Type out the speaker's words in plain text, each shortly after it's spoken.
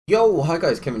Yo, hi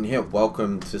guys, Kevin here.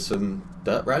 Welcome to some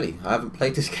Dirt Rally. I haven't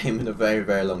played this game in a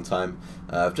very long time.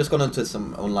 I've just gone onto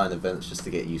some online events just to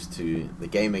get used to the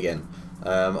game again.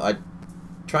 I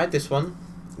tried this one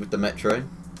with the Metro.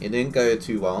 It didn't go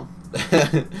too well.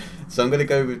 So I'm going to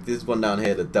go with this one down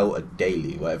here, the Delta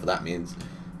Daily, whatever that means.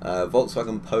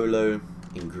 Volkswagen Polo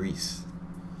in Greece.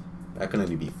 That can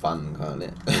only be fun, can't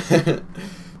it?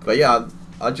 But yeah,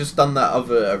 I've just done that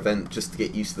other event just to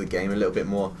get used to the game a little bit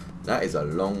more. That is a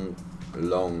long.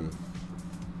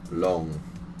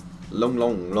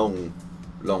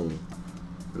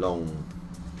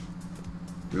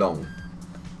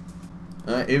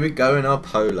 Alright, here we go in our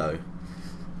Polo.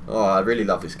 Oh, I really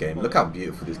love this game. Look how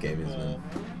beautiful this game is, man.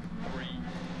 3,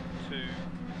 2,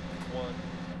 1.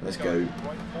 Let's go. Right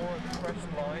 4 at the crest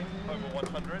line, over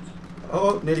 100.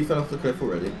 Oh, nearly fell off the cliff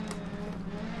already.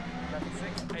 Left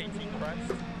 6, 80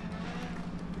 crest.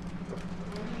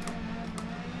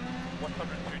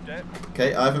 100 through depth.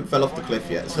 Okay, I haven't fell off the cliff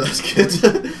yet, so that's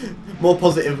good. More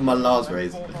positive than my last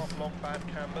race. 4 half long bad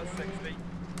camber, 60.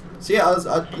 So yeah,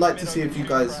 I'd like to see if you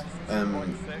guys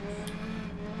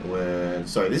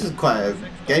sorry, this is quite a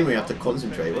game where you have to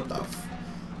concentrate. What the f?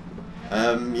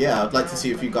 Yeah, I'd like to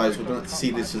see if you guys would like to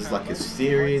see this as like a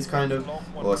series, kind of,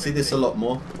 or see this a lot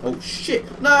more. Oh shit!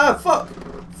 Nah, fuck!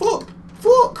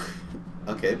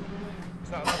 Okay.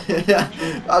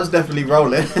 I was definitely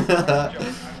rolling.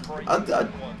 I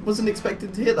wasn't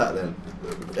expecting to hear that then.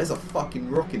 There's a fucking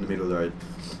rock in the middle of the road.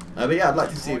 But yeah, I'd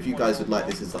like to see if you guys would like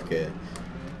this as like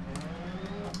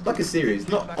a series,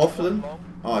 not often.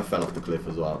 Oh, I fell off the cliff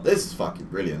as well. This is fucking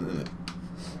brilliant, isn't it?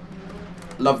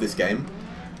 Love this game.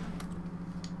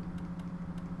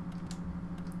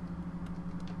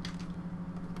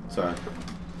 Sorry.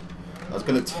 I was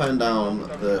going to turn down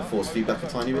the force feedback a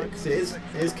tiny bit because it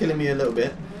is killing me a little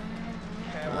bit.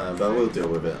 But we'll deal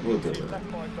with it.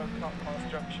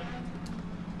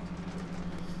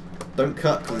 Don't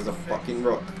cut because there's a fucking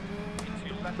rock.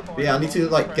 But yeah, I need to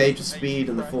like gauge the speed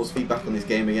and the force feedback on this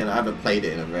game again. I haven't played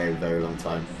it in a very long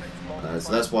time,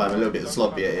 so that's why I'm a little bit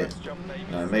sloppy at it.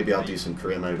 Maybe I'll do some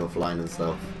career mode offline and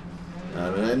stuff,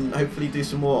 and then hopefully do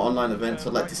some more online events.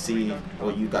 I'd like to see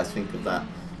what you guys think of that.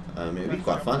 It'd be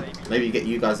quite fun. Maybe get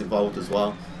you guys involved as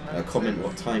well. Comment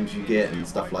what times you get and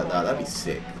stuff like that. That'd be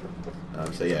sick.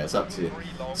 So yeah, it's up to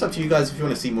you guys. If you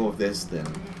want to see more of this, then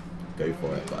go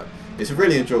for it. But it's a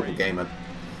really enjoyable game. I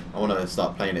want to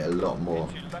start playing it a lot more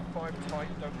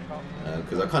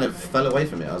because I kind of fell away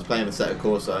from it. I was playing a set of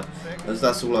Corsa, and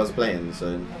that's all I was playing.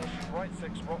 So,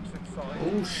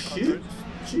 oh shoot!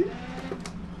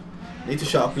 Need to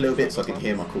shut up a little bit so I can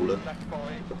hear my cooler.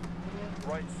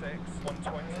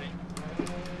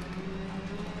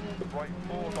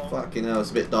 Fucking hell,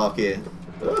 it's a bit dark here.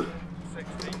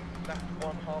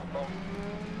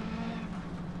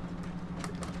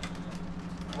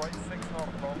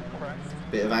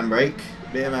 Bit of handbrake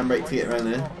to get around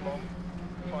there.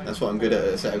 That's what I'm good at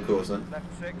a set of Corsa.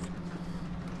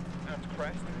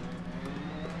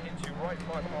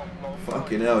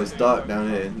 Fucking hell, it's dark down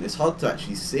here. It's hard to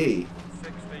actually see.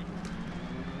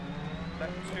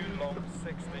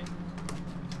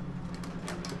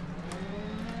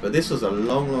 But this was a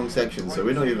long section, so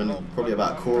we're not even probably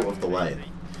about a quarter of the way.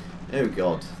 Oh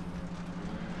god.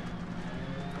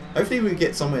 Hopefully we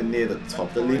get somewhere near the top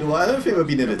of the leaderboard. I don't think we'll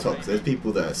be near the top because there's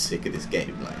people that are sick of this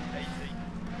game, like.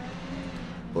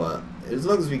 But as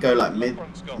long as we go like mid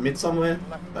somewhere,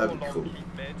 that'd be cool.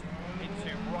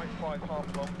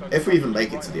 If we even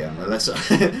make it to the end, unless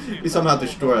we somehow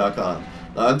destroy our car.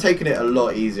 Like, I'm taking it a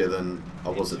lot easier than I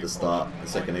was at the start a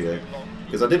second ago,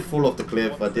 because I did fall off the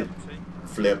cliff. I did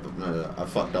flip. I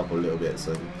fucked up a little bit,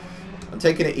 so I'm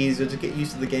taking it easier to get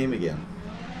used to the game again.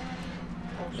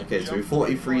 Okay, so we're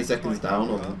 43 seconds down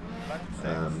on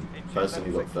person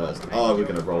who got first. Oh, we're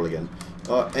gonna roll again.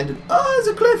 Oh, ended. Oh, there's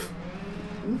a cliff.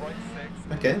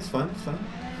 Okay, it's fine.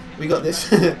 We got this.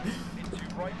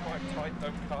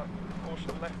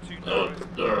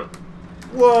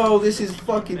 Whoa, this is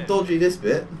fucking dodgy. This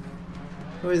bit.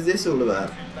 What is this all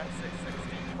about?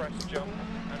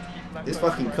 This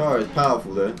fucking car is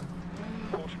powerful though.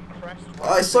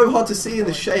 Oh, it's so hard to see in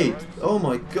the shade. Oh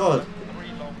my god.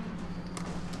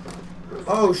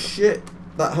 Oh shit,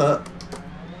 that hurt.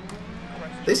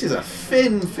 This is a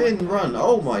thin run.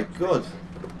 Oh my god.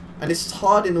 And it's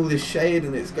hard in all this shade,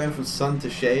 and it's going from sun to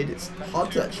shade. It's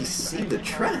hard to actually see the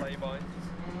track.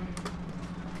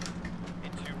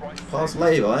 Past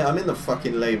lay-by. I'm in the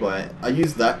fucking lay-by. I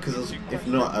used that because if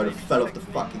not, I would have fell off the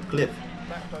fucking cliff.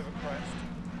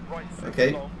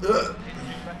 Okay. Ugh.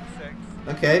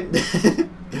 Okay.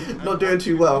 Not doing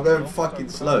too well. I'm going fucking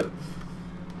slow.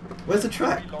 Where's the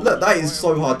track? Look, that is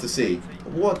so hard to see.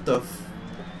 What the f...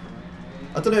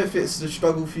 I don't know if it's a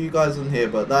struggle for you guys on here,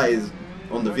 but that is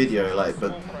on the video, like,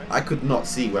 but I could not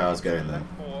see where I was going then.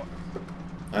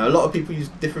 A lot of people use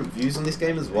different views on this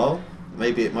game as well.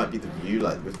 Maybe it might be the view,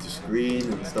 like with the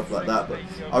screen and stuff like that, but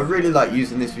I really like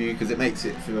using this view because it makes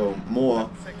it feel more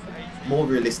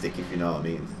realistic, if you know what I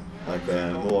mean. Like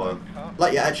more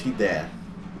like you're actually there.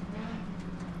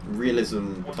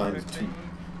 Realism times 2.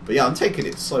 But yeah, I'm taking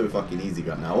it so fucking easy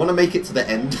right now. I want to make it to the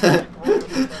end.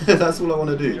 That's all I want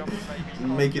to do.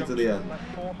 Make it to the end.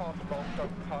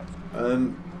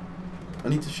 I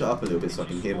need to shut up a little bit so I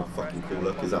can hear my fucking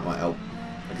caller, because that might help.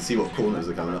 I can see what corners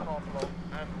are coming up.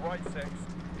 And right 6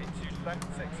 into left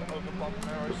 6 over bump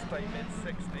narrow, stay mid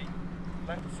 60.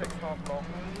 Left 6 half long.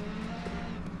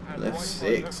 And Left right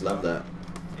 6, love that.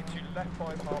 Into left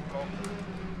 5 half long.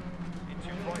 Into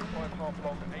right 5 half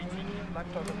long, 80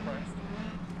 left over crest.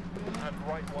 And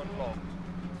right 1 long.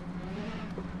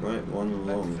 Right 1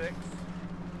 long. Left 6.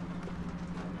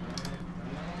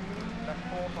 Left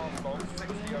 4 half long,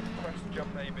 60 over crest,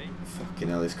 jump AB. Fucking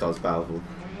hell, this car's powerful.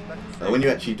 When you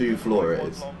actually do floor it,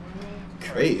 it's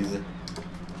crazy.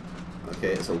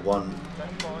 Okay, it's a 1.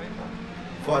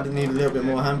 Thought I'd need a little bit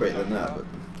more handbrake than that, but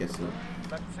guess not.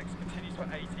 Left 6 continues for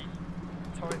 80.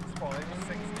 Times 5,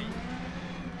 60.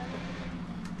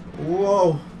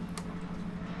 Whoa!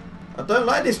 I don't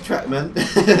like this track, man.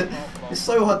 It's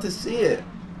so hard to see it.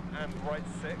 And right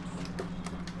 6.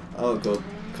 Oh god,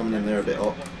 coming in there a bit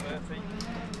hot.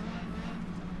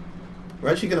 We're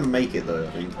actually going to make it though,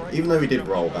 I think. Even though we did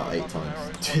roll about 8 times.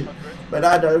 But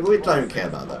we don't care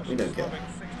about that. We don't care.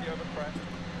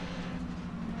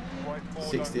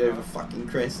 60 over fucking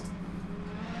crest.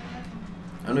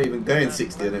 I'm not even going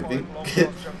 60, I don't think. Right 6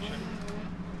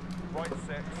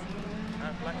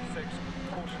 and left 6.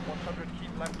 Caution 100.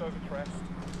 Keep left over crest.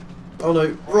 Oh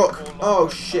no, rock! Oh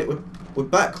shit, we're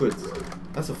backwards.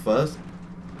 That's a first.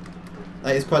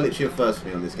 That is quite literally a first for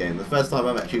me on this game. The first time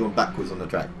I've actually gone backwards on the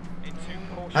track.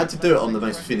 Had to do it on the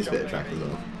most finished bit of track as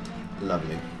well.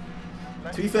 Lovely.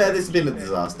 To be fair, this has been a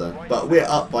disaster, but we're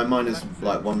up by minus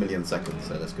like 1 million seconds,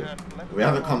 so that's good. We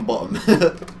haven't come bottom.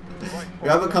 We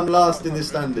haven't come last in the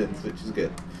standings, which is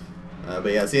good.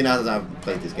 But yeah, seeing as I haven't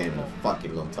played this game in a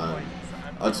fucking long time,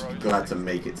 I'm just glad to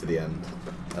make it to the end.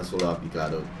 That's all I'll be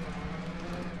glad of.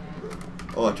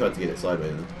 Oh, I tried to get it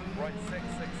sideways. Right 6,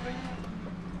 60.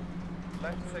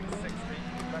 Left 6, 60.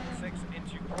 Left 6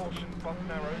 into caution, bump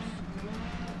narrows.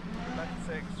 Left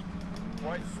 6,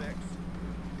 right 6.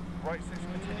 Right 6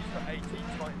 continues for 80,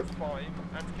 tightens 5,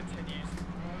 and continues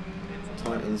into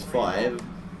Titans 5.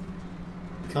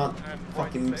 We can't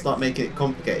fucking start making it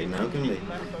complicated now, can we?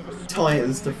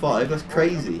 Titans to 5, that's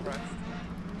crazy.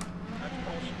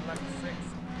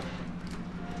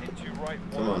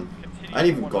 Come on. I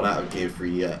ain't even gone out of gear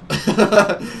 3 yet.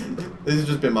 This has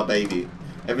just been my baby.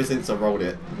 Ever since I rolled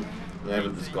it, I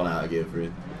haven't just gone out of gear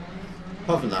 3.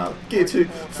 Apart from now, gear 2,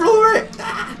 floor it!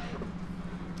 Ah!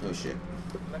 Oh shit.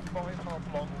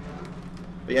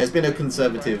 But yeah, it's been a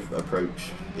conservative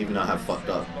approach, even though I have fucked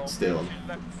up still.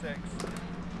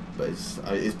 But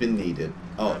it's been needed.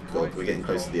 Oh god, we're getting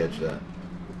close to the edge there.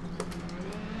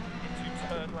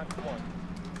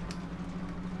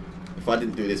 If I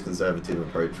didn't do this conservative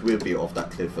approach, we'd be off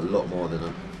that cliff a lot more than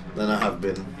I have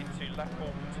been.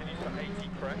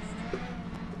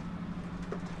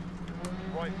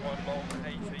 Right 1 long,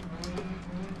 80.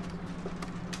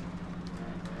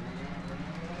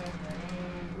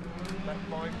 Left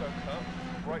 5, don't cut.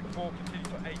 Right 4 continues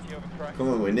for 80 over crest. Come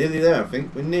on, we're nearly there, I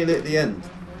think. We're nearly at the end.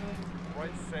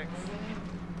 Right 6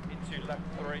 into left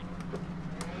 3.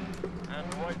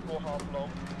 And right 4 half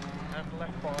long. And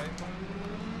left 5.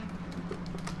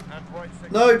 And right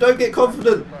 6. No, don't get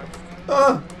confident.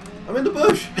 Oh, I'm in the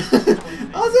bush. I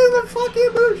was in the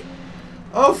fucking bush.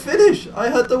 Oh, finish! I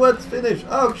heard the words finish.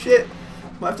 Oh shit!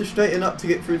 Might have to straighten up to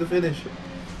get through the finish.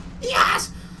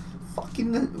 Yes!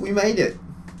 Fucking, we made it.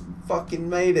 Fucking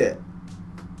made it.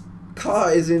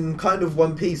 Car is in kind of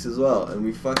one piece as well, and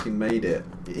we fucking made it.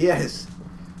 Yes.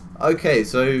 Okay,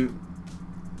 so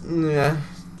yeah.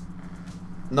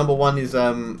 Number 1 is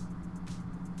 7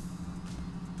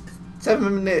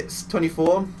 minutes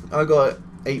 24. I got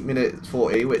 8 minutes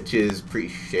 40, which is pretty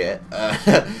shit.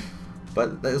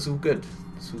 But that's all good.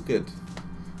 It's all good.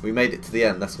 We made it to the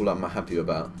end. That's all I'm happy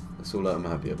about. That's all I'm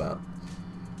happy about.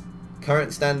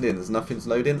 Current standings. Nothing's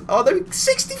loading. Oh, they're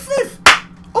 65th.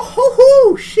 Oh, ho,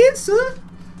 ho, shit, sir.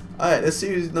 Alright, let's see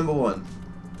who's number 1.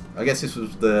 I guess this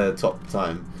was the top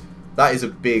time. That is a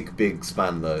big, big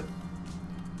span, though.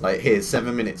 Like, here's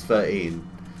 7 minutes 13.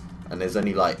 And there's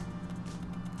only, like,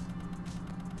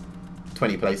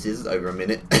 20 places over a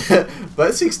minute.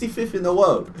 But 65th in the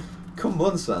world. Come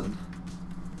on, son.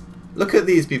 Look at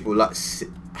these people. Like,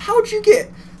 how'd you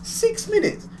get 6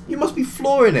 minutes? You must be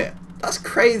flooring it. That's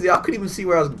crazy. I couldn't even see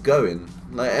where I was going.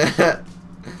 Like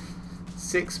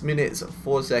 6 minutes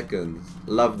 4 seconds.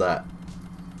 Love that.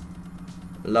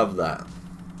 Love that.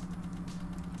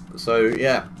 So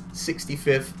yeah,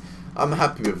 65th. I'm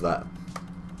happy with that.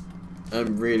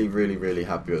 I'm really, really, really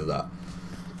happy with that.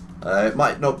 It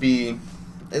might not be.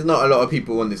 There's not a lot of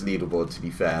people on this leaderboard, to be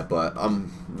fair, but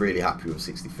I'm really happy with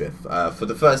 65th. For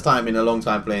the first time in a long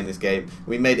time playing this game,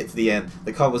 we made it to the end.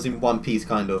 The car was in one piece,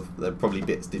 kind of. There probably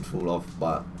bits did fall off,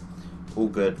 but all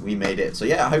good. We made it. So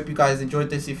yeah, I hope you guys enjoyed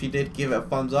this. If you did, give it a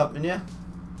thumbs up, and yeah,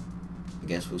 I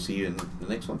guess we'll see you in the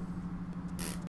next one.